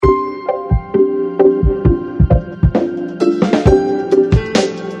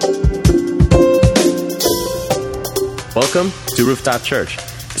Welcome to Rooftop Church.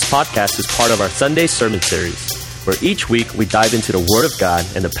 This podcast is part of our Sunday sermon series, where each week we dive into the Word of God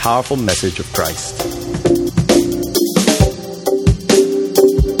and the powerful message of Christ.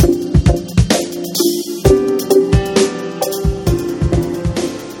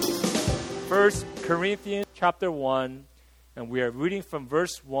 1 Corinthians chapter 1, and we are reading from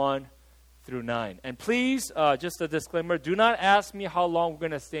verse 1 through 9. And please, just a disclaimer, do not ask me how long we're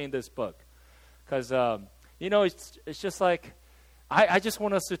going to stay in this book. Because, it's just like, I just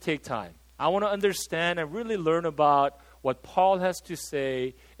want us to take time. I want to understand and really learn about what Paul has to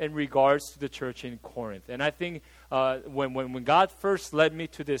say in regards to the church in Corinth. And I think when God first led me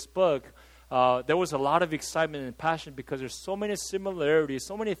to this book, there was a lot of excitement and passion because there's so many similarities,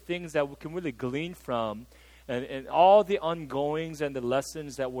 so many things that we can really glean from, and all the ongoings and the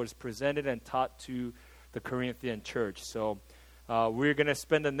lessons that was presented and taught to the Corinthian church. So we're going to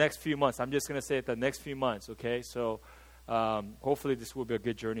spend the next few months. I'm just going to say it the next few months, okay? So hopefully this will be a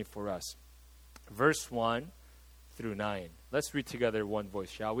good journey for us. Verse 1 through 9. Let's read together one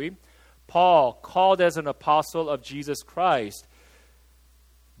voice, shall we? Paul, called as an apostle of Jesus Christ,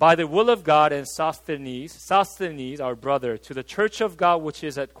 by the will of God, and Sosthenes, our brother, to the church of God which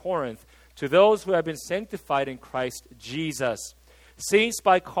is at Corinth, to those who have been sanctified in Christ Jesus, saints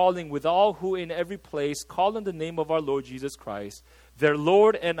by calling, with all who in every place call on the name of our Lord Jesus Christ, their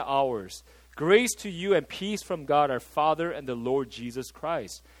Lord and ours. Grace to you and peace from God our Father and the Lord Jesus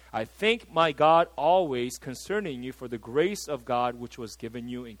Christ. I thank my God always concerning you for the grace of God which was given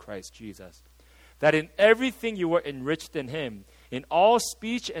you in Christ Jesus, that in everything you were enriched in him, in all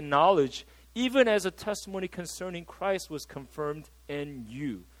speech and knowledge, even as a testimony concerning Christ was confirmed in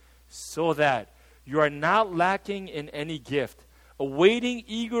you, so that you are not lacking in any gift, awaiting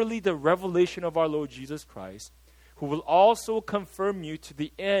eagerly the revelation of our Lord Jesus Christ, who will also confirm you to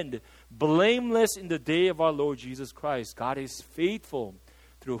the end, blameless in the day of our Lord Jesus Christ. God is faithful,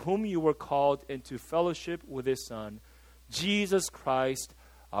 through whom you were called into fellowship with his Son, Jesus Christ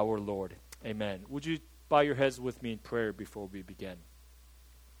our Lord. Amen. Would you bow your heads with me in prayer before we begin?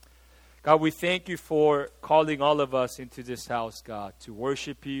 God, we thank you for calling all of us into this house, God, to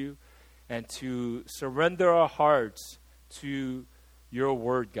worship you and to surrender our hearts to your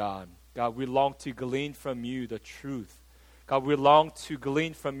word, God. God, we long to glean from you the truth. God, we long to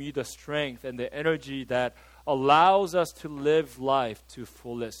glean from you the strength and the energy that allows us to live life to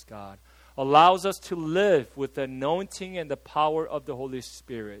fullest, God. Allows us to live with the anointing and the power of the Holy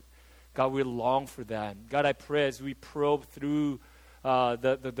Spirit. God, we long for that. God, I pray as we probe through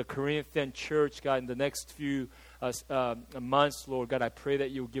the Corinthian church, God, in the next few months, Lord, God, I pray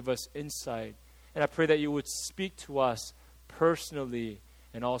that you would give us insight. And I pray that you would speak to us personally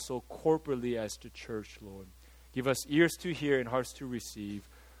and also corporately as the church, Lord. Give us ears to hear and hearts to receive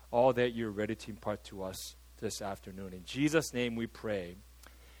all that you're ready to impart to us this afternoon. In Jesus' name we pray.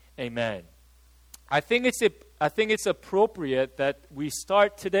 Amen. I think it's appropriate that we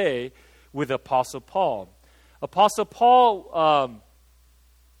start today with Apostle Paul. Apostle Paul,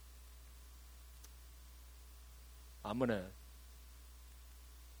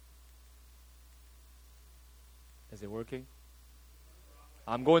 is it working?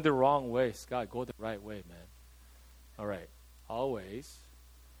 I'm going the wrong way. Scott, go the right way, man. All right. Always.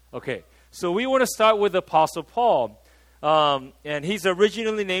 Okay. So we want to start with Apostle Paul. And he's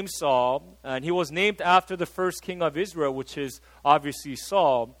originally named Saul, and he was named after the first king of Israel, which is obviously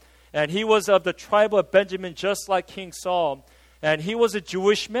Saul. And he was of the tribe of Benjamin, just like King Saul. And he was a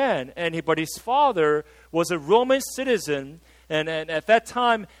Jewish man, but his father was a Roman citizen, and at that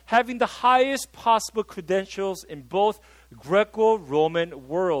time having the highest possible credentials in both Greco-Roman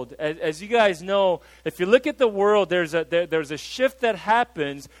world. As you guys know, if you look at the world, there's a shift that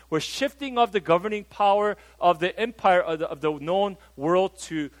happens. We're shifting of the governing power of the empire of the known world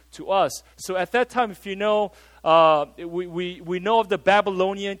to us. So at that time, if you know, we know of the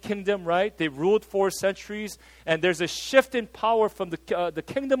Babylonian kingdom, right? They ruled 4 centuries, and there's a shift in power from the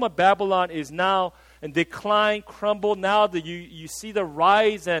kingdom of Babylon is now in decline, crumble. Now you see the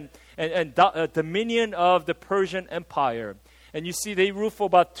rise and dominion of the Persian Empire. And you see they rule for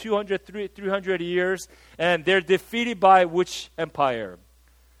about 300 years, and they're defeated by which empire?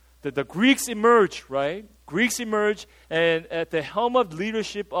 The Greeks emerge, right? Greeks emerge, and at the helm of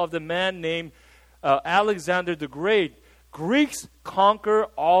leadership of the man named Alexander the Great, Greeks conquer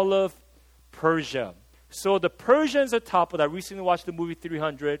all of Persia. So the Persians are toppled. I recently watched the movie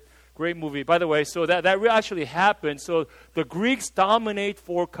 300. Great movie, by the way. So that actually happened. So the Greeks dominate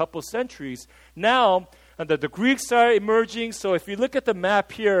for a couple centuries. Now, the Greeks are emerging. So if you look at the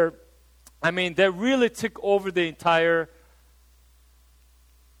map here, they really took over the entire...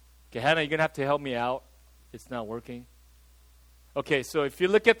 Okay, Hannah, you're going to have to help me out. It's not working. Okay, so if you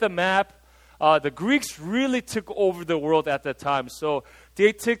look at the map, the Greeks really took over the world at that time. So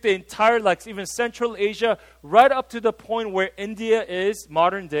they took the entire, like even Central Asia, right up to the point where India is,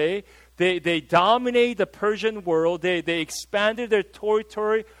 modern day. They dominated the Persian world. They expanded their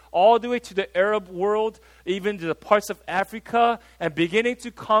territory all the way to the Arab world, even to the parts of Africa, and beginning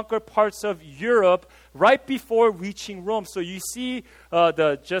to conquer parts of Europe right before reaching Rome. So you see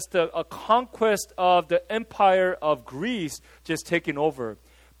a conquest of the empire of Greece just taking over.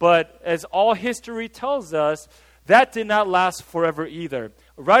 But as all history tells us, that did not last forever either.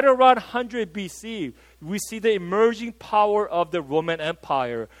 Right around 100 BC, we see the emerging power of the Roman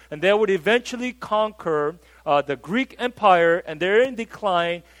Empire. And they would eventually conquer the Greek Empire, and they're in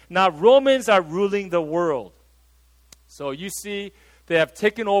decline. Now Romans are ruling the world. So you see, they have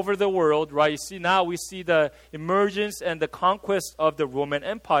taken over the world, right? You see, now we see the emergence and the conquest of the Roman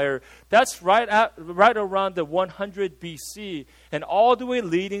Empire. That's right around the 100 BC and all the way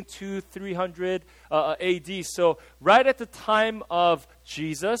leading to 300 AD. So right at the time of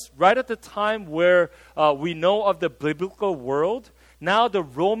Jesus, right at the time where we know of the biblical world, now the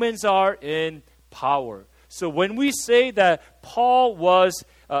Romans are in power. So when we say that Paul was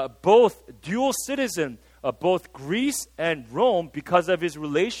both dual citizen of both Greece and Rome because of his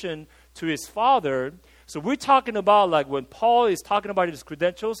relation to his father. So we're talking about, like, when Paul is talking about his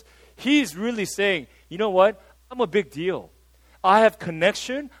credentials, he's really saying, you know what? I'm a big deal. I have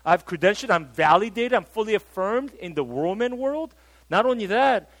connection, I have credentials, I'm validated, I'm fully affirmed in the Roman world. Not only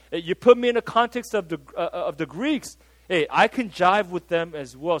that, you put me in the context of the Greeks, hey, I can jive with them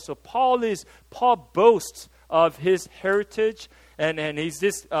as well. So Paul boasts of his heritage, and he's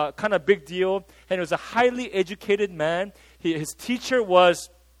this kind of big deal. And he was a highly educated man. His teacher was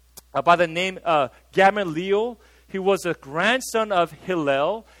by the name Gamaliel. He was a grandson of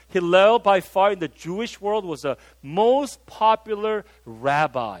Hillel. Hillel, by far in the Jewish world, was the most popular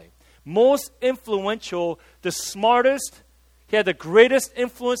rabbi, most influential, the smartest. He had the greatest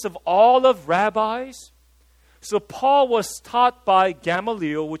influence of all of rabbis. So Paul was taught by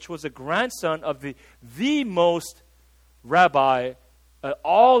Gamaliel, which was a grandson of the most rabbi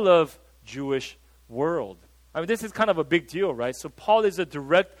all of Jewish world. I mean, this is kind of a big deal, right? So Paul is a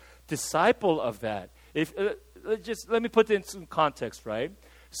direct disciple of that. Let me put it in some context, right?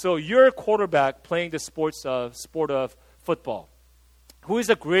 So you're a quarterback playing the sport of football. Who is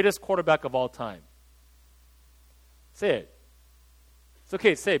the greatest quarterback of all time? Say it. It's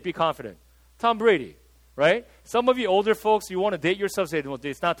okay, say it, be confident. Tom Brady, right? Some of you older folks, you want to date yourself, say, well,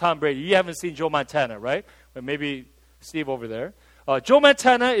 it's not Tom Brady. You haven't seen Joe Montana, right? Or maybe Steve over there. Joe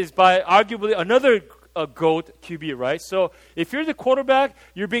Montana is by arguably another GOAT QB, right? So if you're the quarterback,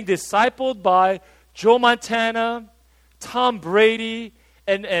 you're being discipled by Joe Montana, Tom Brady,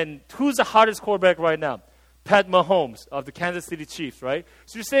 and who's the hottest quarterback right now? Pat Mahomes of the Kansas City Chiefs, right?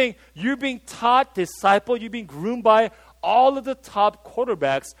 So you're saying you're being taught, discipled, you're being groomed by all of the top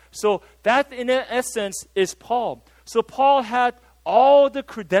quarterbacks. So that, in essence, is Paul. So Paul had all the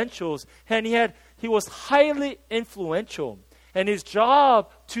credentials, and he was highly influential. And his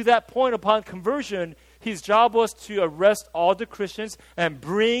job to that point upon conversion, his job was to arrest all the Christians and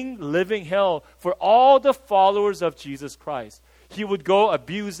bring living hell for all the followers of Jesus Christ. He would go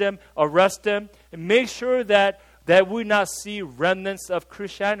abuse them, arrest them, and make sure that we not see remnants of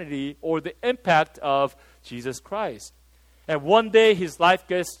Christianity or the impact of Jesus Christ. And one day his life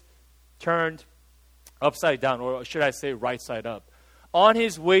gets turned upside down, or should I say right side up. On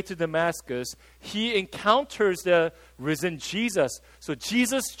his way to Damascus, he encounters the risen Jesus. So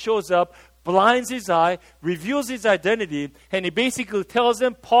Jesus shows up, blinds his eye, reveals his identity, and he basically tells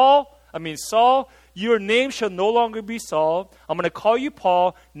him, Saul, your name shall no longer be Saul. I'm going to call you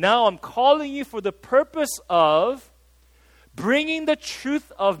Paul. Now I'm calling you for the purpose of bringing the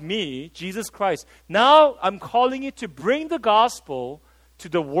truth of me, Jesus Christ. Now I'm calling you to bring the gospel to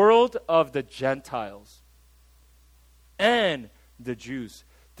the world of the Gentiles and the Jews.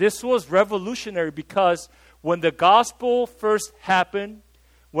 This was revolutionary because when the gospel first happened,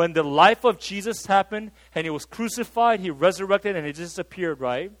 when the life of Jesus happened, and he was crucified, he resurrected, and he disappeared,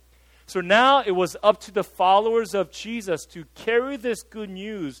 right? So now it was up to the followers of Jesus to carry this good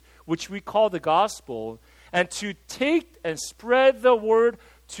news, which we call the gospel, and to take and spread the word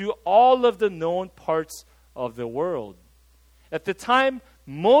to all of the known parts of the world. At the time,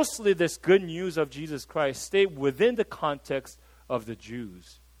 mostly this good news of Jesus Christ stayed within the context of the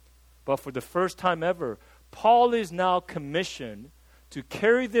Jews. But for the first time ever, Paul is now commissioned to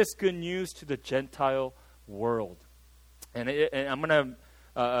carry this good news to the Gentile world. And I'm going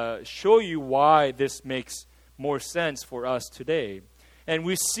to show you why this makes more sense for us today. And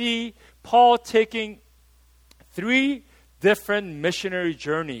we see Paul taking 3 different missionary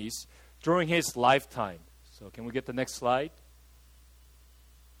journeys during his lifetime. So can we get the next slide?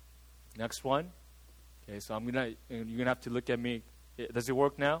 Next one. Okay, so you're gonna have to look at me. Does it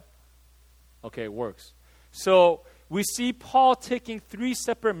work now? Okay, it works. So we see Paul taking 3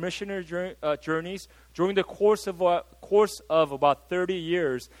 separate missionary journeys during the course of about 30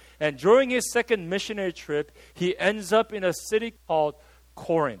 years. And during his second missionary trip, he ends up in a city called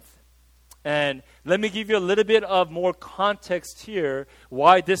Corinth. And let me give you a little bit of more context here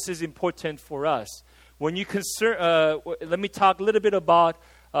why this is important for us. When you let me talk a little bit about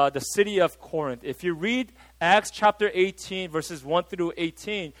the city of Corinth. If you read Acts chapter 18, verses 1 through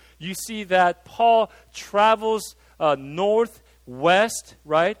 18, you see that Paul travels northwest,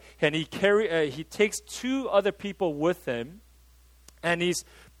 right? And he takes 2 other people with him, and he's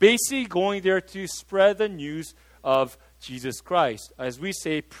basically going there to spread the news of Jesus Christ. As we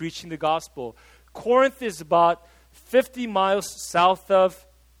say, preaching the gospel. Corinth is about 50 miles south of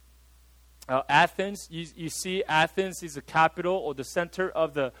Athens. You see, Athens is the capital or the center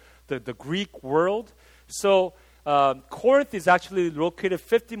of the Greek world. So Corinth is actually located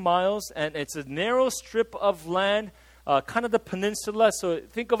 50 miles, and it's a narrow strip of land, kind of the peninsula. So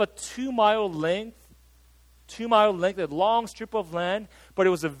think of a 2-mile length, a long strip of land. But it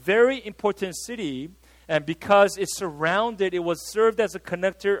was a very important city, and because it was served as a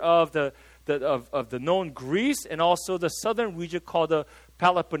connector of the known Greece and also the southern region called the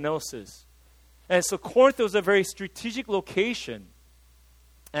Peloponnesus. And so Corinth was a very strategic location.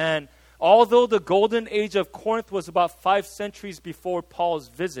 And although the golden age of Corinth was about 5 centuries before Paul's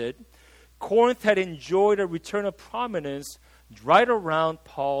visit, Corinth had enjoyed a return of prominence right around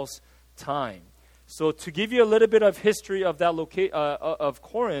Paul's time. So to give you a little bit of history of that of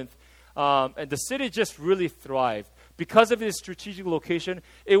Corinth, and the city just really thrived. Because of its strategic location,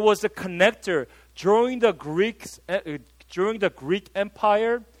 it was a connector. During the Greek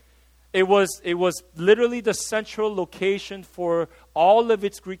Empire, it was literally the central location for all of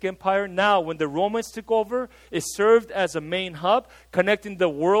its Greek Empire. Now, when the Romans took over, it served as a main hub, connecting the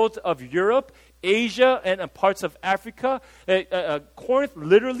world of Europe, Asia, and parts of Africa. Corinth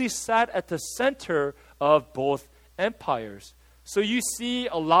literally sat at the center of both empires. So you see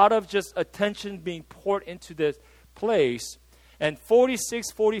a lot of just attention being poured into this place. And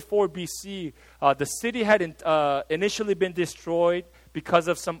 46-44 BC, the city had initially been destroyed because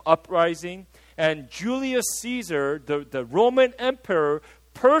of some uprising. And Julius Caesar, the Roman emperor,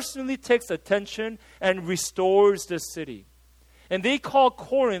 personally takes attention and restores the city. And they call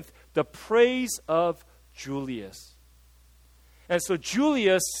Corinth the praise of Julius. And so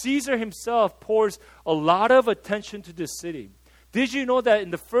Julius, Caesar himself, pours a lot of attention to this city. Did you know that in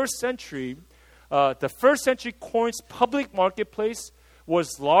the first century Corinth's public marketplace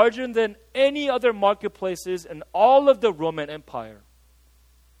was larger than any other marketplaces in all of the Roman Empire?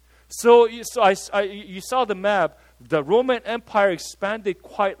 So you saw the map. The Roman Empire expanded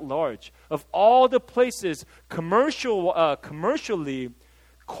quite large. Of all the places commercially,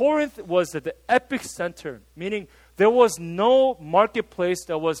 Corinth was at the epicenter, meaning there was no marketplace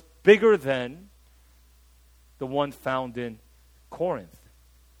that was bigger than the one found in Corinth.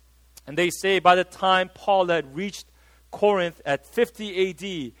 And they say by the time Paul had reached Corinth at 50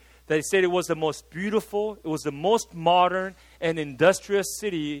 AD, they said it was the most beautiful, it was the most modern and industrious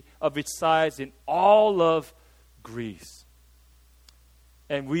city of its size in all of Greece.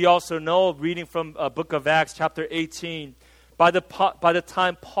 And we also know, reading from book of Acts, chapter 18, by the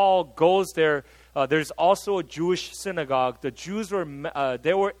time Paul goes there, there's also a Jewish synagogue. The Jews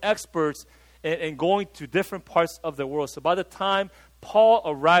were experts in going to different parts of the world. So by the time Paul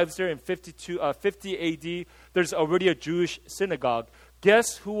arrives there in 50 AD, there's already a Jewish synagogue.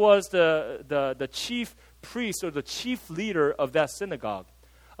 Guess who was the chief priest or the chief leader of that synagogue?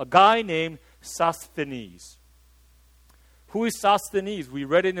 A guy named Sosthenes. Who is Sosthenes? We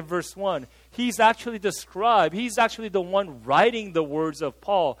read it in verse 1. He's actually the scribe. He's actually the one writing the words of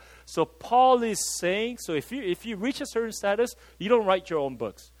Paul. So Paul is saying, so if you reach a certain status, you don't write your own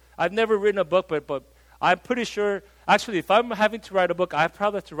books. I've never written a book, but I'm pretty sure, actually, if I'm having to write a book, I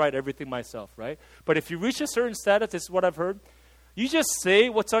probably have to write everything myself, right? But if you reach a certain status, this is what I've heard, you just say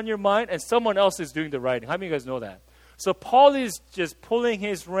what's on your mind, and someone else is doing the writing. How many of you guys know that? So Paul is just pulling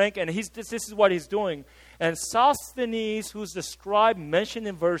his rank, and this is what he's doing. And Sosthenes, who's the scribe mentioned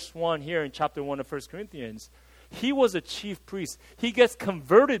in verse 1 here in chapter 1 of 1 Corinthians, he was a chief priest. He gets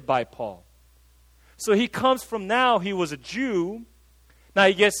converted by Paul. So he comes from now, he was a Jew. Now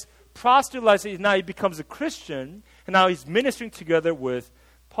he gets proselytized, now he becomes a Christian, and now he's ministering together with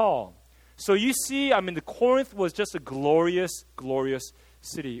Paul. So you see, the Corinth was just a glorious, glorious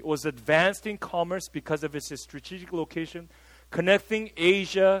city. It was advanced in commerce because of its strategic location, connecting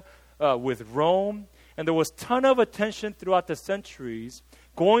Asia with Rome. And there was a ton of attention throughout the centuries,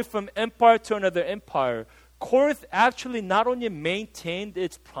 going from empire to another empire. Corinth actually not only maintained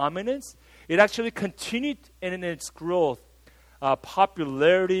its prominence, it actually continued in its growth,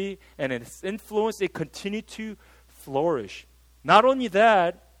 popularity, and its influence. It continued to flourish. Not only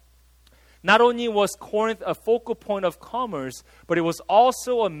that, not only was Corinth a focal point of commerce, but it was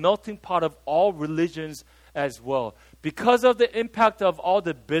also a melting pot of all religions as well. Because of the impact of all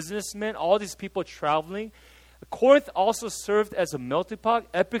the businessmen, all these people traveling, Corinth also served as a melting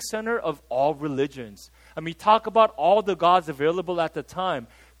pot, epicenter of all religions. I mean, talk about all the gods available at the time.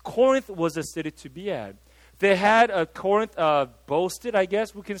 Corinth was a city to be at. They had Corinth boasted, I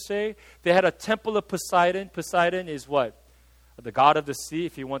guess we can say. They had a temple of Poseidon. Poseidon is what? The god of the sea.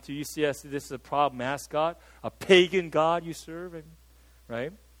 If you want to use this is a proud mascot, a pagan god you serve,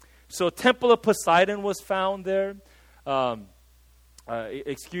 right? So temple of Poseidon was found there.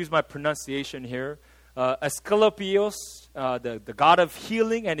 Excuse my pronunciation here. Asclepios, the god of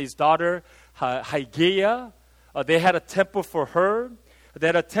healing, and his daughter Hygeia. They had a temple for her. They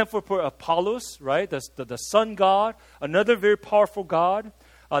had a temple for Apollos, right? The sun god, another very powerful god.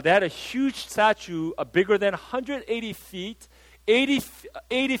 They had a huge statue, bigger than 180 feet, 80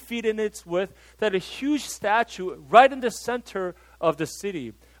 feet in its width. They had a huge statue right in the center of the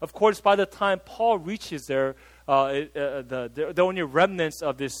city. Of course, by the time Paul reaches there, the only remnants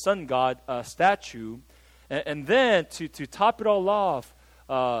of this sun god statue. And then to top it all off,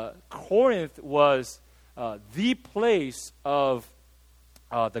 Corinth was the place of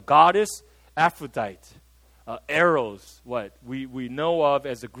the goddess Aphrodite. Eros, what we know of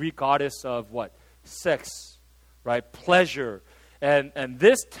as the Greek goddess of what? Sex, right? Pleasure. And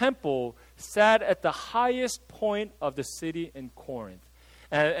this temple sat at the highest point of the city in Corinth.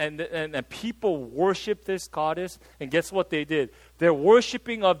 And people worshiped this goddess. And guess what they did? Their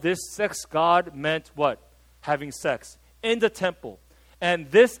worshiping of this sex god meant what? Having sex in the temple. And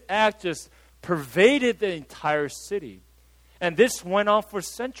this act just pervaded the entire city. And this went on for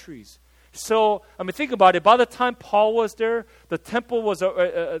centuries. So, I mean, think about it. By the time Paul was there, the temple was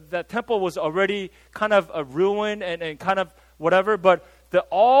that temple was already kind of a ruin and kind of whatever. But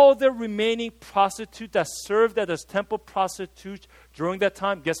all the remaining prostitutes that served as temple prostitutes during that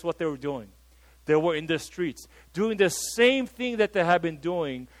time, guess what they were doing? They were in the streets, doing the same thing that they had been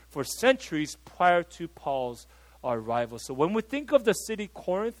doing for centuries prior to Paul's arrival. So when we think of the city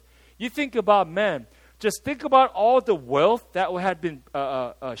Corinth, you think about, man, just think about all the wealth that had been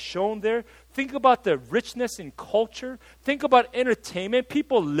shown there. Think about the richness in culture. Think about entertainment.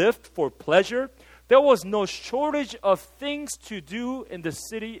 People lived for pleasure. There was no shortage of things to do in the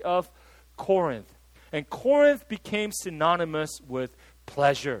city of Corinth. And Corinth became synonymous with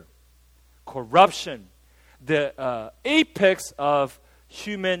pleasure, corruption, the apex of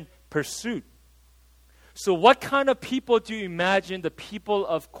human pursuit. So what kind of people do you imagine the people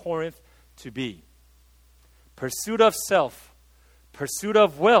of Corinth to be? Pursuit of self, pursuit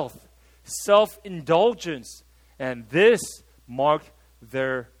of wealth, self-indulgence, and this marked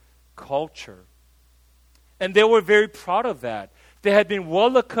their culture. And they were very proud of that. They had been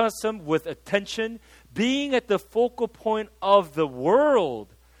well accustomed with attention, being at the focal point of the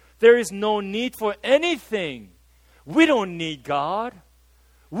world. There is no need for anything. We don't need God.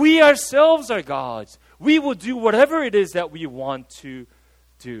 We ourselves are gods. We will do whatever it is that we want to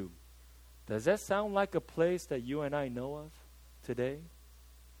do. Does that sound like a place that you and I know of today?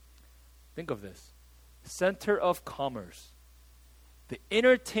 Think of this. Center of commerce. The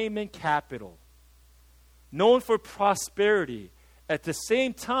entertainment capital. Known for prosperity. At the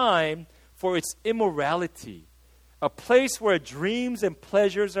same time, for its immorality. A place where dreams and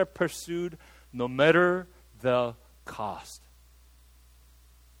pleasures are pursued no matter the cost.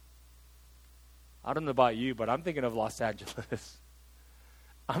 I don't know about you, but I'm thinking of Los Angeles.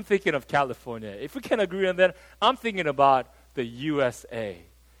 I'm thinking of California. If we can agree on that, I'm thinking about the USA.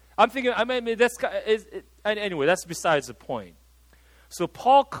 Anyway, that's besides the point. So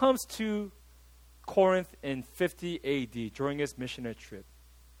Paul comes to Corinth in 50 AD during his missionary trip.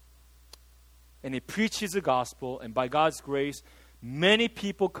 And he preaches the gospel, and by God's grace, many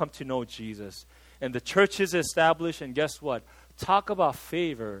people come to know Jesus. And the church is established, and guess what? Talk about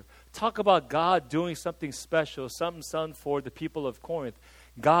favor. Talk about God doing something special, something for the people of Corinth.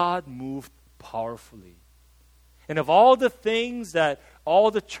 God moved powerfully. And of all the things that all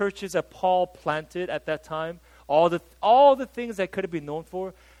the churches that Paul planted at that time, all the things that could have been known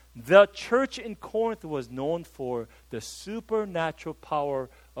for, the church in Corinth was known for the supernatural power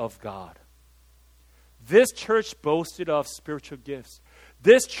of God. This church boasted of spiritual gifts.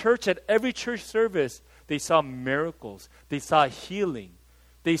 This church, at every church service, they saw miracles. They saw healing.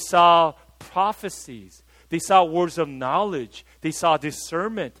 They saw prophecies. They saw words of knowledge. They saw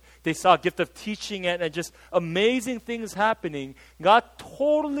discernment. They saw gift of teaching and just amazing things happening. God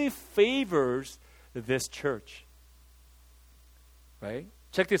totally favors this church. Right?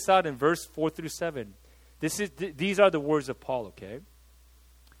 Check this out in verse 4 through 7. These are the words of Paul, okay?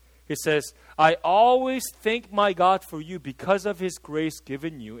 He says, I always thank my God for you because of his grace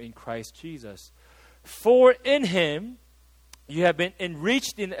given you in Christ Jesus. For in him you have been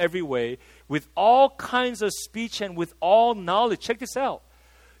enriched in every way with all kinds of speech and with all knowledge. Check this out.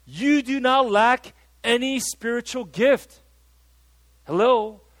 You do not lack any spiritual gift.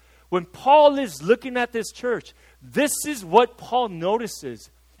 Hello? When Paul is looking at this church, this is what Paul notices.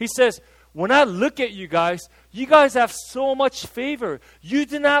 He says, when I look at you guys have so much favor. You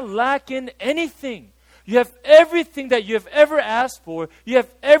do not lack in anything. You have everything that you have ever asked for. You have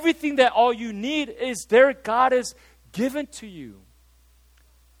everything that all you need is there. God has given to you.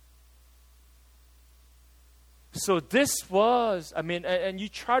 So this was, and you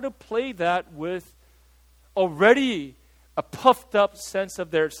try to play that with already a puffed up sense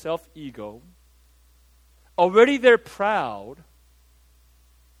of their self-ego. Already they're proud.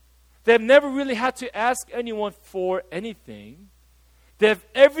 They've never really had to ask anyone for anything. They have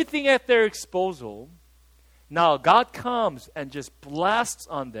everything at their disposal. Now God comes and just blasts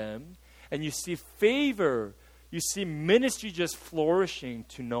on them, and you see favor. You see ministry just flourishing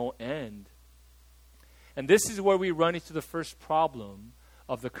to no end. And this is where we run into the first problem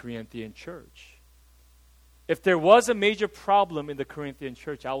of the Corinthian church. If there was a major problem in the Corinthian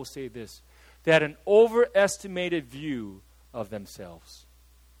church, I will say this. They had an overestimated view of themselves.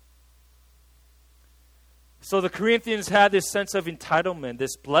 So the Corinthians had this sense of entitlement,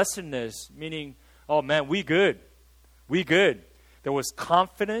 this blessedness, meaning, oh man, we good. We good. There was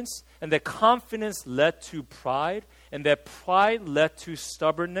confidence, and that confidence led to pride, and that pride led to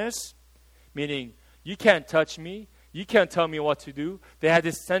stubbornness, meaning, you can't touch me. You can't tell me what to do. They had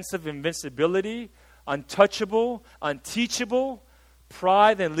this sense of invincibility, untouchable, unteachable,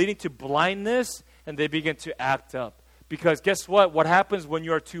 pride, and leading to blindness, and they begin to act up. Because guess what? What happens when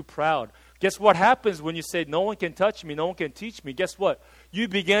you are too proud? Guess what happens when you say, no one can touch me, no one can teach me? Guess what? You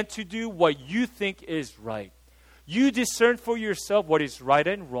begin to do what you think is right. You discern for yourself what is right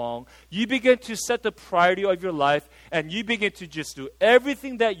and wrong. You begin to set the priority of your life, and you begin to just do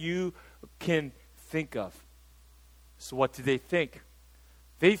everything that you can think of. So what did they think?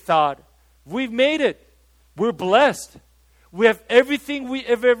 They thought, we've made it. We're blessed. We have everything we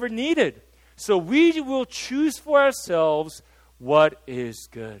have ever needed. So we will choose for ourselves what is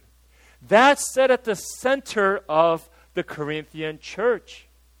good. That's set at the center of the Corinthian church.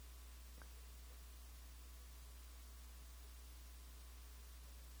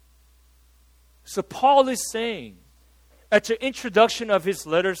 So Paul is saying, at the introduction of his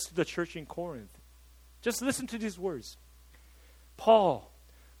letters to the church in Corinth, just listen to these words. Paul,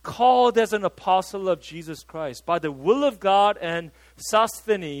 called as an apostle of Jesus Christ, by the will of God, and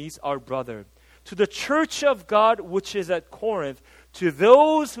Sosthenes, our brother, to the church of God which is at Corinth, to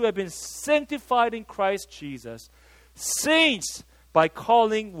those who have been sanctified in Christ Jesus, saints by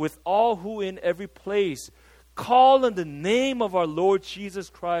calling with all who in every place call on the name of our Lord Jesus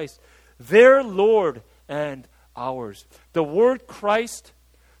Christ, their Lord and ours. The word Christ,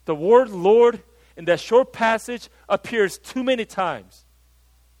 the word Lord, in that short passage appears too many times.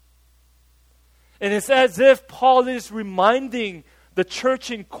 And it's as if Paul is reminding the church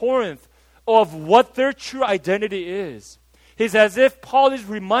in Corinth of what their true identity is. It's as if Paul is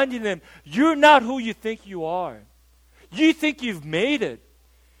reminding them, you're not who you think you are. You think you've made it.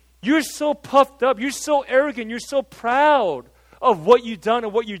 You're so puffed up. You're so arrogant. You're so proud of what you've done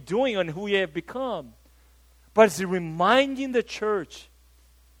and what you're doing and who you have become. But it's reminding the church,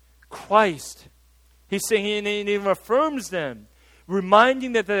 Christ. He's saying, and he affirms them,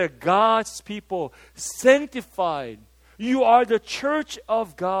 reminding that they're God's people, sanctified. You are the church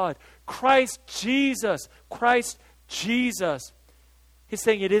of God. Christ Jesus. Christ Jesus. He's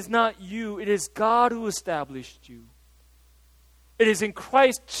saying it is not you, it is God who established you. It is in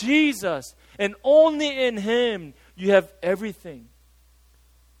Christ Jesus, and only in Him you have everything.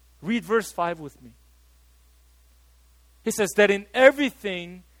 Read verse 5 with me. He says that in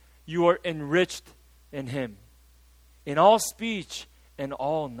everything you are enriched in Him, in all speech and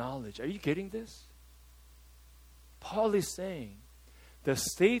all knowledge. Are you getting this? Paul is saying, the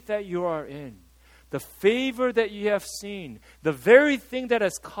state that you are in, the favor that you have seen, the very thing that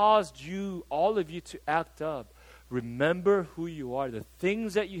has caused you, all of you, to act up, remember who you are, the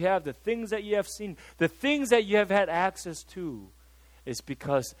things that you have, the things that you have seen, the things that you have had access to. It's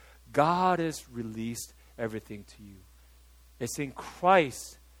because God has released everything to you. It's in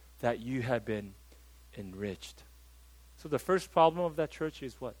Christ that you have been enriched. So the first problem of that church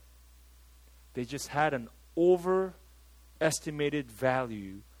is what? They just had an overestimated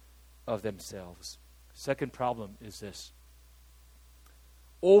value of themselves. Second problem is this: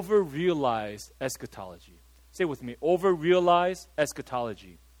 over-realized eschatology. Say it with me, over-realized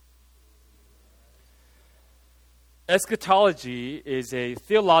eschatology. Eschatology is a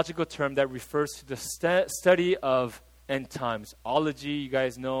theological term that refers to the study of end times. Ology, you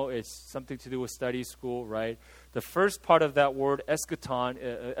guys know, it's something to do with study school, right? The first part of that word,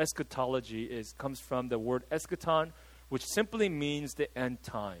 eschatology, comes from the word eschaton, which simply means the end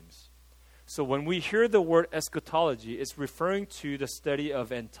times. So when we hear the word eschatology, it's referring to the study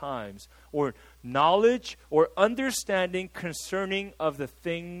of end times, or knowledge or understanding concerning of the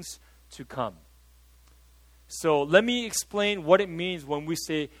things to come. So let me explain what it means when we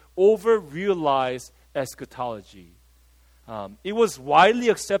say over-realized eschatology. It was widely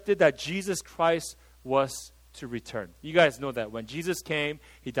accepted that Jesus Christ was to return. You guys know that when Jesus came,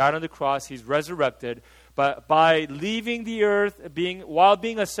 He died on the cross, He's resurrected. But by leaving the earth, while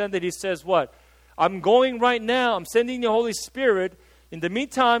being ascended, He says what? I'm going right now. I'm sending the Holy Spirit. In the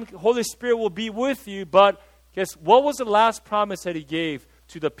meantime, Holy Spirit will be with you. But guess what was the last promise that He gave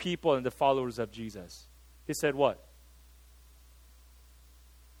to the people and the followers of Jesus? He said what?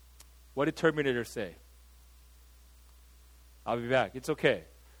 What did Terminator say? I'll be back. It's okay.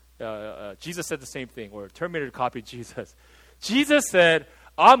 Jesus said the same thing, or Terminator copied Jesus. Jesus said,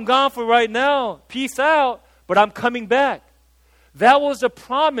 I'm gone for right now. Peace out, but I'm coming back. That was a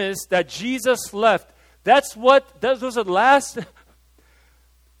promise that Jesus left. Those were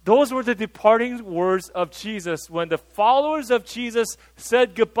the departing words of Jesus. When the followers of Jesus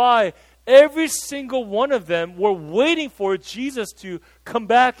said goodbye, every single one of them were waiting for Jesus to come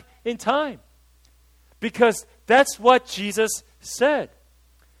back in time. Because that's what Jesus said.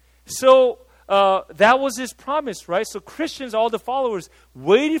 So that was His promise, right? So Christians, all the followers,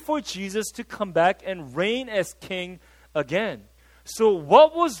 waited for Jesus to come back and reign as king again. So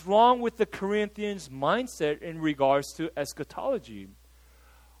what was wrong with the Corinthians' mindset in regards to eschatology?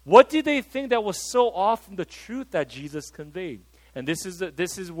 What did they think that was so off from the truth that Jesus conveyed? And this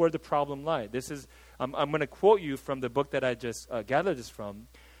is where the problem lies. I'm going to quote you from the book that I just gathered this from.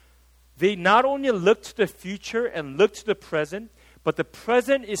 They not only look to the future and look to the present, but the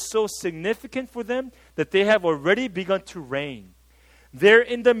present is so significant for them that they have already begun to reign. They're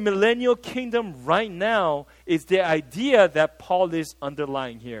in the millennial kingdom right now is the idea that Paul is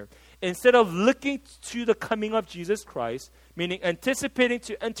underlying here. Instead of looking to the coming of Jesus Christ, meaning anticipating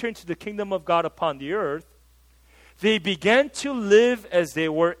to enter into the kingdom of God upon the earth, they began to live as they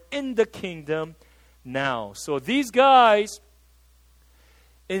were in the kingdom now. So these guys,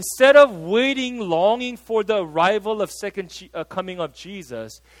 instead of waiting, longing for the arrival of second coming of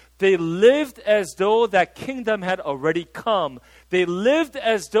Jesus, they lived as though that kingdom had already come. They lived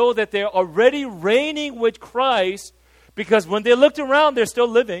as though that they're already reigning with Christ, because when they looked around, they're still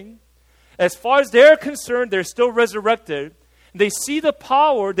living. As far as they're concerned, they're still resurrected. They see the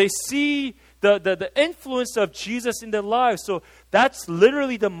power, they see the influence of Jesus in their lives. So that's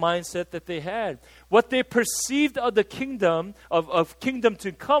literally the mindset that they had. What they perceived of the kingdom, of kingdom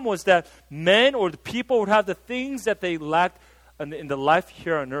to come, was that men or the people would have the things that they lacked in the life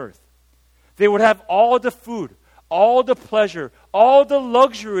here on earth. They would have all the food, all the pleasure, all the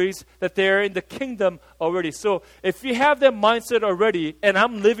luxuries that they're in the kingdom already. So if you have that mindset already, and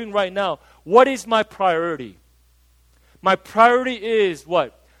I'm living right now, what is my priority? My priority is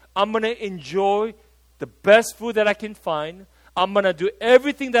what? I'm going to enjoy the best food that I can find. I'm going to do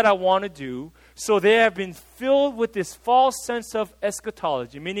everything that I want to do. So they have been filled with this false sense of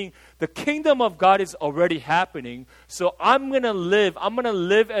eschatology, meaning the kingdom of God is already happening. So I'm going to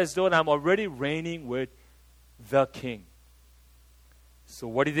live as though I'm already reigning with the king. So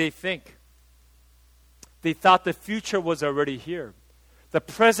what did they think? They thought the future was already here. The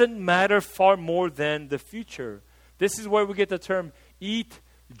present mattered far more than the future. This is where we get the term eat,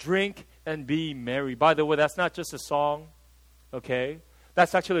 drink, and be merry. By the way, that's not just a song, okay?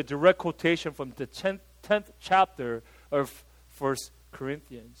 That's actually a direct quotation from the 10th chapter of 1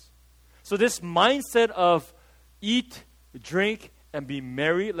 Corinthians. So this mindset of eat, drink, and be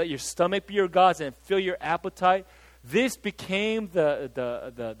merry, let your stomach be your gods and fill your appetite, this became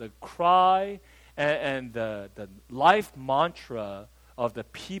the cry and the life mantra of the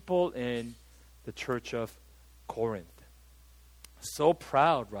people in the church of Corinth. So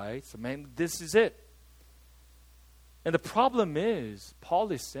proud, right? So man, this is it. And the problem is,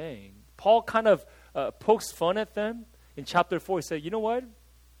 Paul is saying, Paul kind of pokes fun at them. In chapter 4, he said, you know what?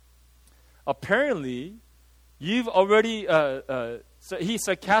 Apparently, you've already, so he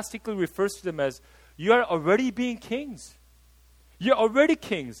sarcastically refers to them as, you are already being kings. You're already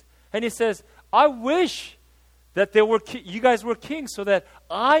kings. And he says, I wish that you guys were kings so that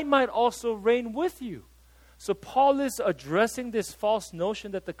I might also reign with you. So Paul is addressing this false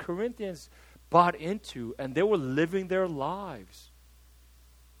notion that the Corinthians bought into, and they were living their lives.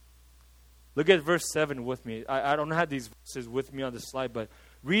 Look at verse 7 with me. I don't have these verses with me on the slide, but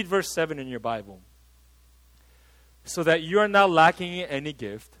read verse 7 in your Bible. So that you are not lacking in any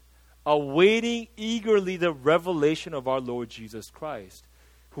gift, awaiting eagerly the revelation of our Lord Jesus Christ,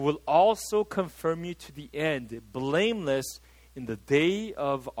 who will also confirm you to the end, blameless in the day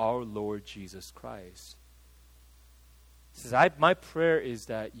of our Lord Jesus Christ. He says, my prayer is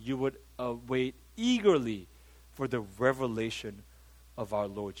that you would wait eagerly for the revelation of our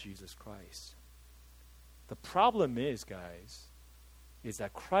Lord Jesus Christ. The problem is, guys, is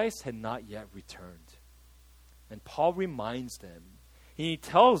that Christ had not yet returned. And Paul reminds them, he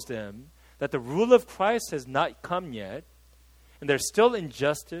tells them that the rule of Christ has not come yet, and there's still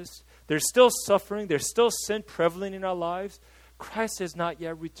injustice, there's still suffering, there's still sin prevalent in our lives. Christ has not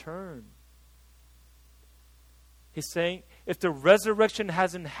yet returned. He's saying, if the resurrection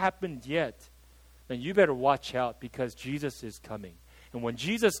hasn't happened yet, then you better watch out because Jesus is coming. And when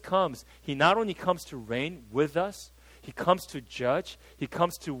Jesus comes, he not only comes to reign with us, he comes to judge, he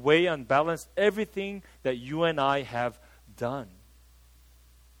comes to weigh and balance everything that you and I have done.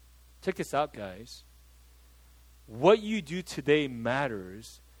 Check this out, guys. What you do today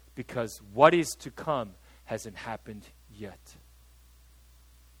matters because what is to come hasn't happened yet.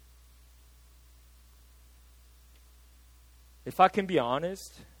 If I can be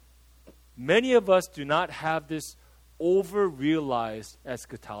honest, many of us do not have this over-realized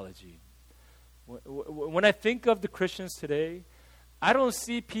eschatology. When I think of the Christians today, I don't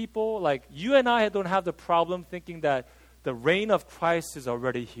see people like you and I don't have the problem thinking that the reign of Christ is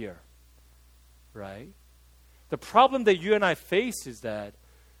already here, right? The problem that you and I face is that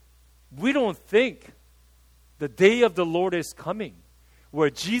we don't think the day of the Lord is coming, where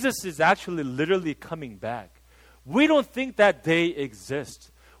Jesus is actually literally coming back. We don't think that day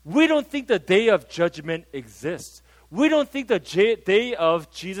exists. We don't think the day of judgment exists. We don't think the day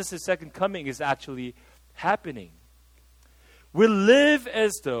of Jesus' second coming is actually happening. We live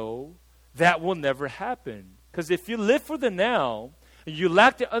as though that will never happen. Because if you live for the now, and you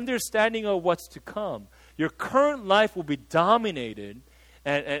lack the understanding of what's to come, your current life will be dominated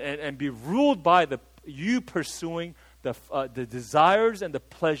and be ruled by you pursuing the desires and the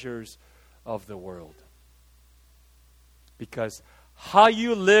pleasures of the world. Because how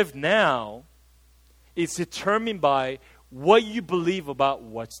you live now is determined by what you believe about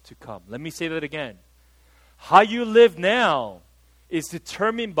what's to come. Let me say that again. How you live now is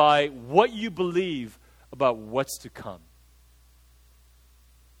determined by what you believe about what's to come.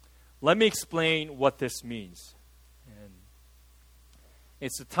 Let me explain what this means. And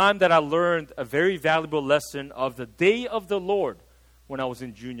it's the time that I learned a very valuable lesson of the day of the Lord when I was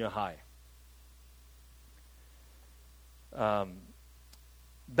in junior high.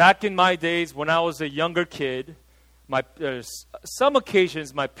 Back in my days, when I was a younger kid, some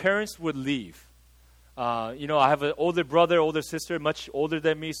occasions my parents would leave. I have an older brother, older sister, much older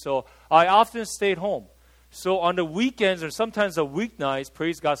than me, so I often stayed home. So on the weekends or sometimes the weeknights,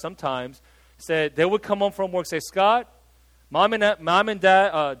 praise God, sometimes they would come home from work, say, Scott, mom and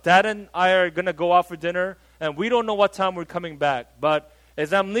dad and I are gonna go out for dinner, and we don't know what time we're coming back. But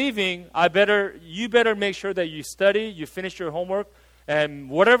as I'm leaving, you better make sure that you study, you finish your homework, and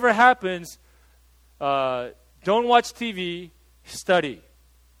whatever happens, don't watch TV, study.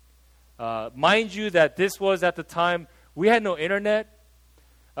 Mind you that this was at the time, we had no internet.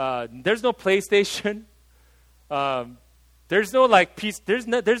 There's no PlayStation. There's no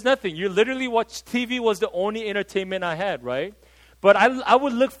there's nothing. You literally watch TV was the only entertainment I had, right? But I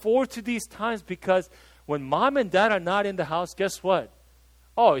would look forward to these times because when mom and dad are not in the house, guess what?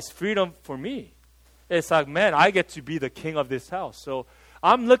 Oh, it's freedom for me. It's like, man, I get to be the king of this house. So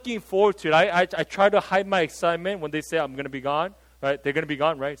I'm looking forward to it. I try to hide my excitement when they say I'm going to be gone, right? They're going to be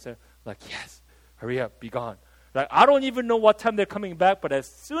gone, right? So like, yes, hurry up, be gone. Like, I don't even know what time they're coming back, but as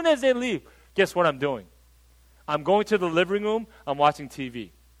soon as they leave, guess what I'm doing? I'm going to the living room, I'm watching TV.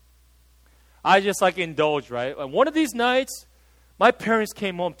 I just indulge, right? And one of these nights, my parents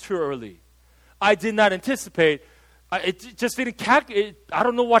came home too early. I did not anticipate. It just didn't calculate. I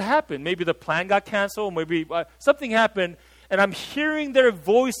don't know what happened. Maybe the plan got canceled. Maybe something happened. and I'm hearing their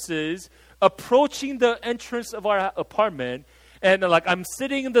voices approaching the entrance of our apartment. And like I'm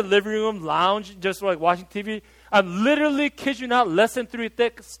sitting in the living room lounge, just like watching TV. I'm literally, kid you not, less than 3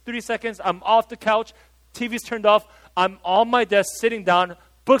 seconds. I'm off the couch, TV's turned off. I'm on my desk, sitting down,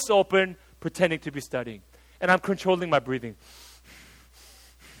 books open, pretending to be studying. And I'm controlling my breathing.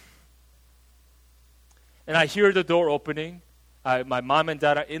 And I hear the door opening. My mom and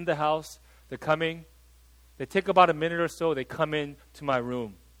dad are in the house. They're coming. They take about a minute or so. They come in to my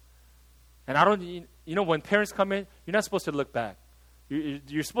room. And I don't, you know, when parents come in, you're not supposed to look back.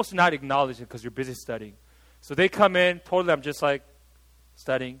 You're supposed to not acknowledge it because you're busy studying. So they come in, totally, I'm just like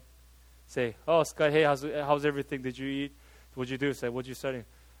studying. Say, oh, Scott, hey, how's everything? Did you eat? What'd you do? Say, what'd you study?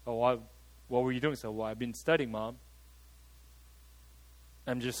 Oh, what were you doing? So, well, I've been studying, Mom.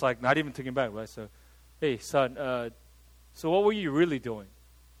 I'm just like, not even thinking back, right? So, hey, son, so what were you really doing?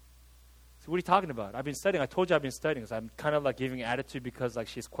 So what are you talking about? I've been studying. I told you I've been studying. So I'm kind of like giving attitude because like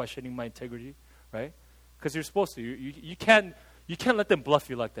she's questioning my integrity, right? Because you're supposed to. You can't let them bluff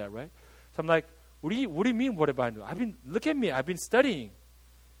you like that, right? So I'm like, what do you mean? What have I done? Look at me. I've been studying.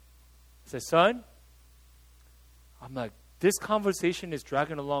 I said, son, I'm like, this conversation is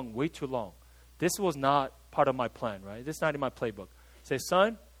dragging along way too long. This was not part of my plan, right? This is not in my playbook. I say,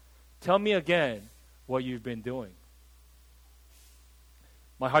 son, tell me again what you've been doing.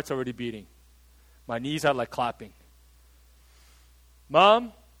 My heart's already beating. My knees are like clapping.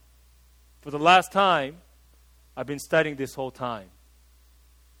 Mom, for the last time, I've been studying this whole time.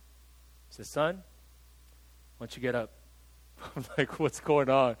 I said, son, why don't you get up? I'm like, what's going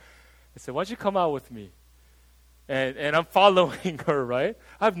on? I said, why don't you come out with me? And I'm following her, right?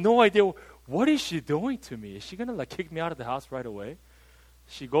 I have no idea. What is she doing to me? Is she going to like kick me out of the house right away?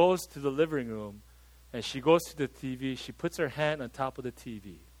 She goes to the living room. And she goes to the TV. She puts her hand on top of the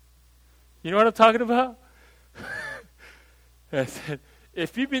TV. You know what I'm talking about? I said,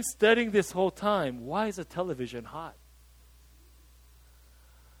 if you've been studying this whole time, why is the television hot?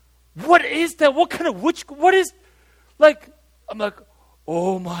 What is that? What is, like, I'm like,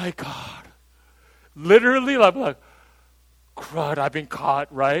 oh my God. Literally, I'm like, crud, I've been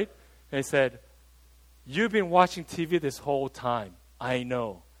caught, right? And I said, you've been watching TV this whole time. I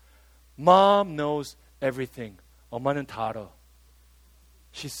know. Mom knows everything. 엄마는 다 알아.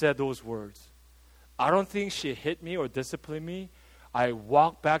 She said those words. I don't think she hit me or disciplined me. I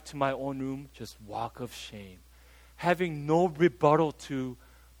walked back to my own room, just walk of shame. Having no rebuttal to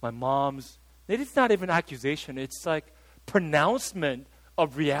my mom's, it's not even accusation. It's like pronouncement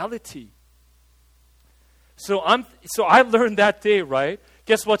of reality. So I learned that day, right?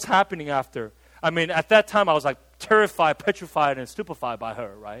 Guess what's happening after? I mean, at that time I was like terrified, petrified, and stupefied by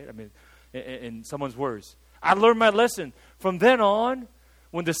her, right? I mean, in someone's words. I learned my lesson. From then on,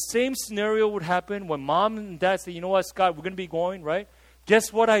 when the same scenario would happen, when mom and dad say, you know what, Scott, we're going to be going, right?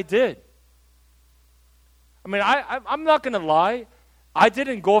 Guess what I did? I mean, I'm not going to lie. I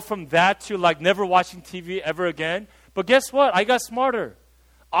didn't go from that to like never watching TV ever again. But guess what? I got smarter.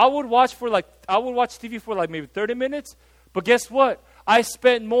 I would watch TV for like maybe 30 minutes. But guess what? I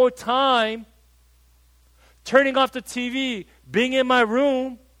spent more time turning off the TV, being in my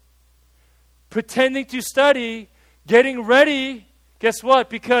room, pretending to study, getting ready. Guess what?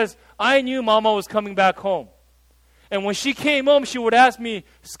 Because I knew Mama was coming back home. And when she came home, she would ask me,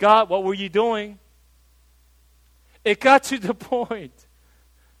 Scott, what were you doing? It got to the point.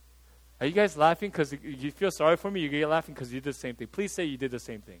 Are you guys laughing because you feel sorry for me? You're laughing because you did the same thing. Please say you did the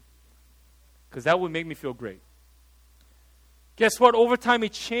same thing. Because that would make me feel great. Guess what? Over time,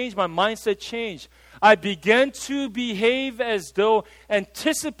 it changed. My mindset changed. I began to behave as though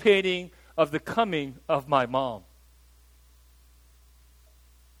anticipating of the coming of my mom.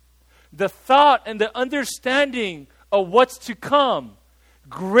 The thought and the understanding of what's to come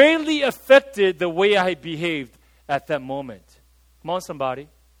greatly affected the way I behaved at that moment. Come on, somebody.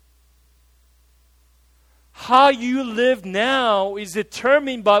 How you live now is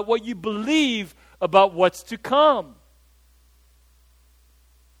determined by what you believe about what's to come.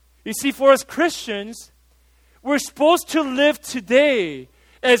 You see, for us Christians, we're supposed to live today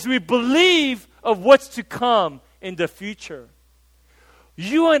as we believe of what's to come in the future.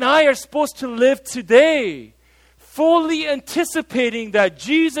 You and I are supposed to live today fully anticipating that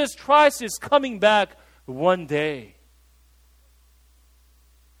Jesus Christ is coming back one day.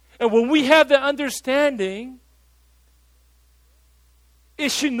 And when we have that understanding,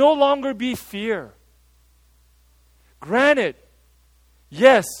 it should no longer be fear. Granted,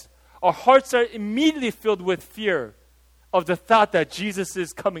 yes, our hearts are immediately filled with fear of the thought that Jesus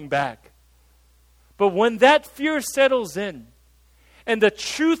is coming back. But when that fear settles in and the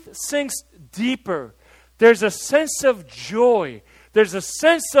truth sinks deeper, There's a sense of joy. There's a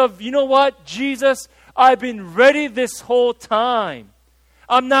sense of, you know what, Jesus, I've been ready this whole time.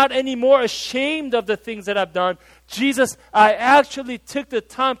 I'm not anymore ashamed of the things that I've done. Jesus, I actually took the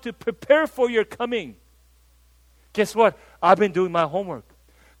time to prepare for your coming. Guess what? I've been doing my homework.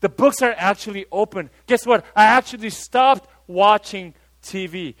 The books are actually open. Guess what? I actually stopped watching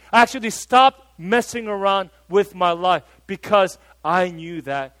TV. I actually stopped messing around with my life because I knew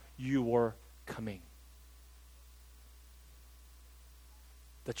that you were coming.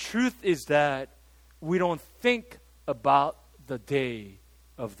 The truth is that we don't think about the day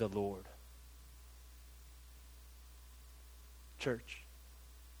of the Lord. Church.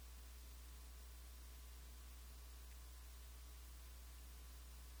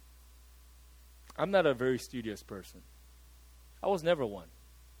 I'm not a very studious person. I was never one.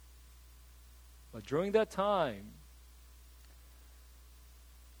 But during that time,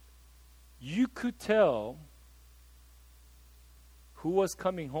 you could tell who was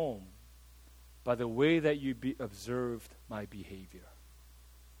coming home by the way that you observed my behavior.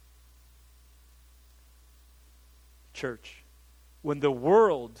 Church, when the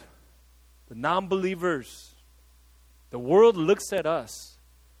world, the non-believers, the world looks at us,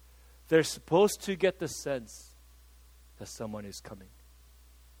 they're supposed to get the sense that someone is coming.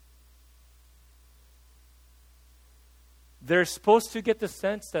 They're supposed to get the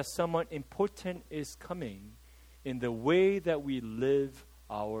sense that someone important is coming in the way that we live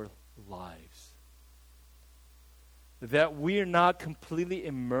our lives. That we're not completely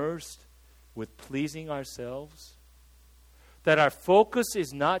immersed with pleasing ourselves. That our focus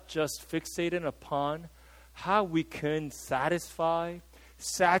is not just fixated upon how we can satisfy,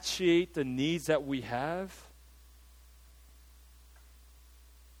 satiate the needs that we have.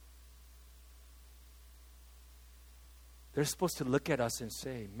 They're supposed to look at us and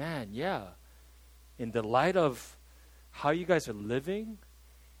say, man, yeah, in the light of how you guys are living,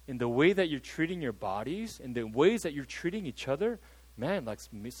 in the way that you're treating your bodies, in the ways that you're treating each other, man, like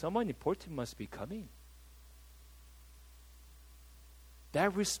someone important must be coming.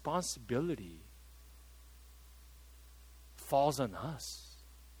 That responsibility falls on us.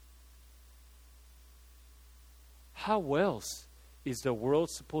 How else is the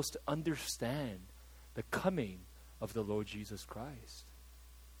world supposed to understand the coming of the Lord Jesus Christ?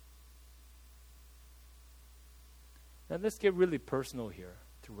 Now let's get really personal here,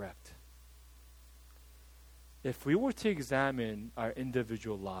 direct. If we were to examine our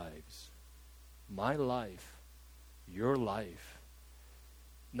individual lives, my life, your life,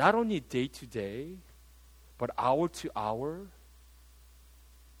 not only day to day, but hour to hour,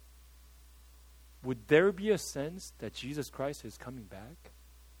 would there be a sense that Jesus Christ is coming back?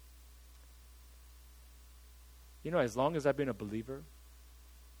 You know, as long as I've been a believer,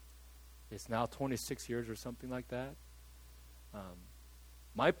 it's now 26 years or something like that.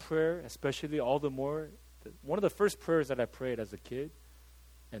 My prayer, especially all the more, one of the first prayers that I prayed as a kid,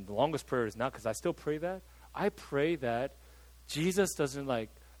 and the longest prayer is now because I still pray that, I pray that Jesus doesn't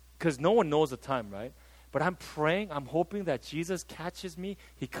because no one knows the time, right? But I'm praying, I'm hoping that Jesus catches me,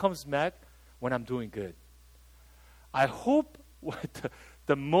 he comes back when I'm doing good. I hope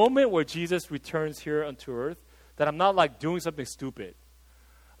the moment where Jesus returns here unto earth, that I'm not doing something stupid.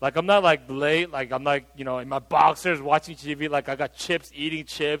 I'm not late, I'm in my boxers watching TV, I got chips, eating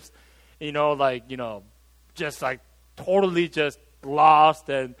chips, just totally just lost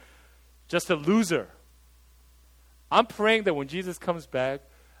and just a loser. I'm praying that when Jesus comes back,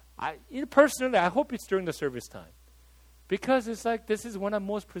 personally, I hope it's during the service time. Because it's this is when I'm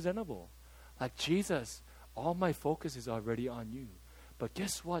most presentable. Jesus, all my focus is already on you. But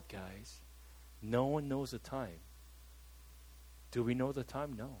guess what, guys? No one knows the time. Do we know the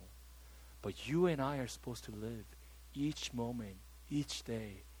time? No. But you and I are supposed to live each moment, each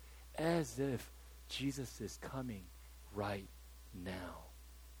day, as if Jesus is coming right now.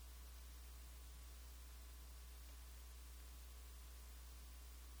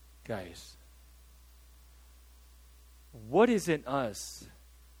 Guys, what is in us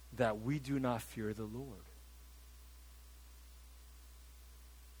that we do not fear the Lord?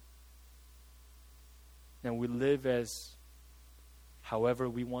 And we live as however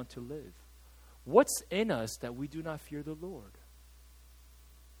we want to live. What's in us that we do not fear the Lord?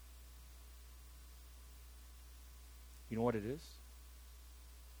 You know what it is?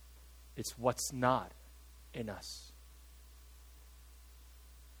 It's what's not in us.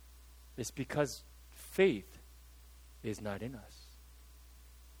 It's because faith is not in us.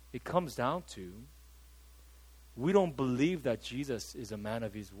 It comes down to we don't believe that Jesus is a man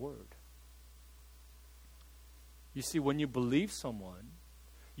of his word. You see, when you believe someone,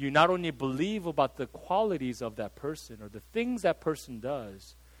 you not only believe about the qualities of that person or the things that person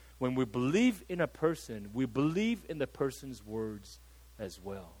does, when we believe in a person, we believe in the person's words as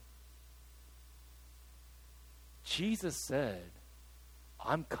well. Jesus said,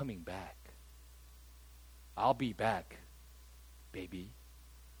 I'm coming back. I'll be back, baby.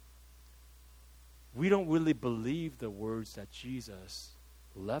 We don't really believe the words that Jesus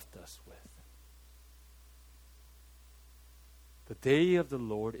left us with. The day of the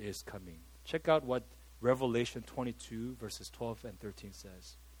Lord is coming. Check out what Revelation 22 verses 12 and 13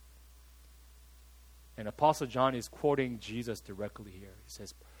 says. And Apostle John is quoting Jesus directly here. He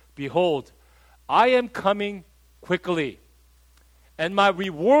says, Behold, I am coming quickly, and my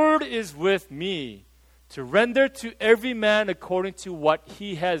reward is with me to render to every man according to what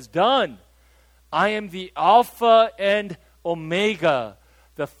he has done. I am the Alpha and Omega,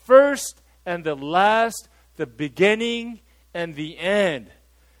 the first and the last, the beginning and the end.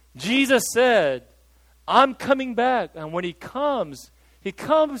 Jesus said, I'm coming back. And when he comes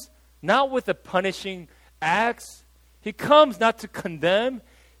not with a punishing acts. He comes not to condemn.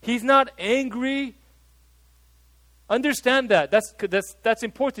 He's not angry. Understand that. That's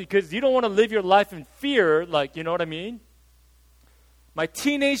important because you don't want to live your life in fear, like, you know what I mean? My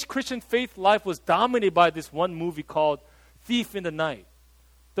teenage Christian faith life was dominated by this one movie called Thief in the Night.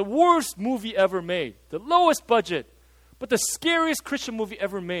 The worst movie ever made. The lowest budget, but the scariest Christian movie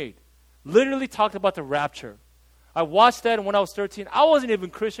ever made. Literally talked about the rapture. I watched that when I was 13. I wasn't even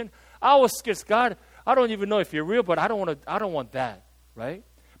Christian. I was scared. God, I don't even know if you're real, but I don't want that, right?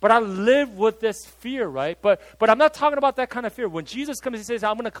 But I live with this fear, right? But I'm not talking about that kind of fear. When Jesus comes, he says,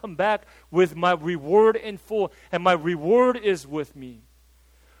 I'm going to come back with my reward in full, and my reward is with me.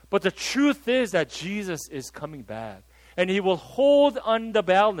 But the truth is that Jesus is coming back, and he will hold on the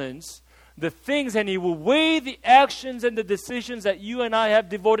balance the things, and he will weigh the actions and the decisions that you and I have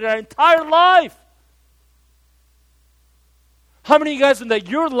devoted our entire life. How many of you guys know that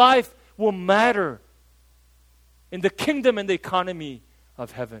your life will matter in the kingdom and the economy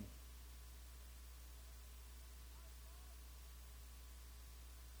of heaven?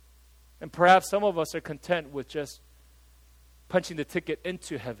 And perhaps some of us are content with just punching the ticket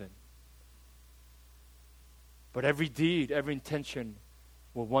into heaven. But every deed, every intention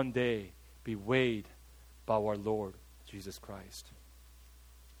will one day be weighed by our Lord Jesus Christ.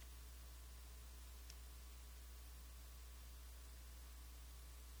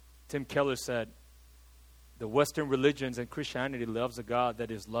 Tim Keller said, the Western religions and Christianity loves a God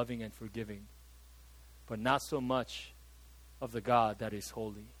that is loving and forgiving, but not so much of the God that is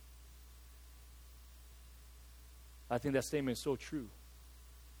holy. I think that statement is so true.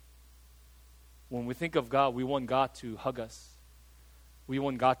 When we think of God, we want God to hug us. We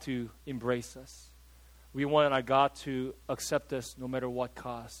want God to embrace us. We want our God to accept us no matter what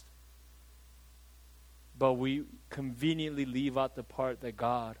cost. But we conveniently leave out the part that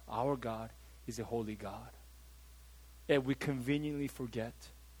God, our God, is a holy God. And we conveniently forget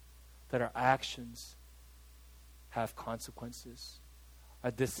that our actions have consequences.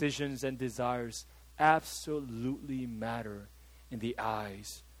 Our decisions and desires absolutely matter in the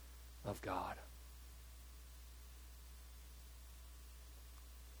eyes of God.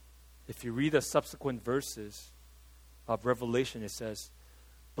 If you read the subsequent verses of Revelation, it says,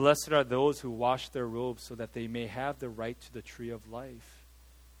 Blessed are those who wash their robes so that they may have the right to the tree of life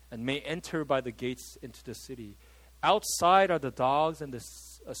and may enter by the gates into the city. Outside are the dogs and the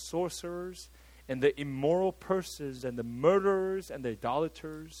sorcerers and the immoral persons and the murderers and the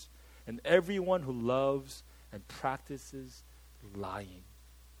idolaters and everyone who loves and practices lying.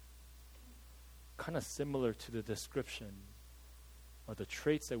 Kind of similar to the description or the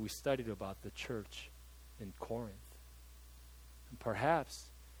traits that we studied about the church in Corinth. And perhaps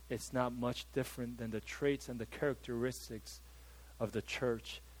it's not much different than the traits and the characteristics of the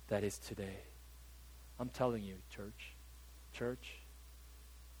church that is today. I'm telling you, church,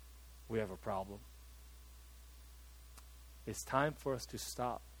 we have a problem. It's time for us to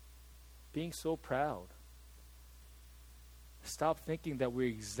stop being so proud. Stop thinking that we're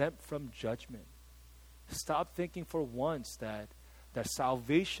exempt from judgment. Stop thinking for once that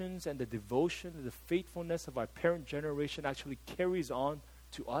salvations and the devotion and the faithfulness of our parent generation actually carries on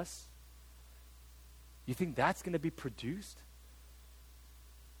to us. You think that's going to be produced?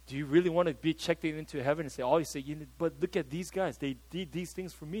 Do you really want to be checked into heaven and say, but look at these guys. They did these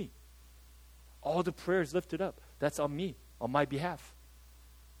things for me. All the prayers lifted up. That's on me, on my behalf.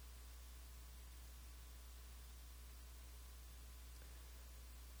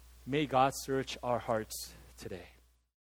 May God search our hearts today.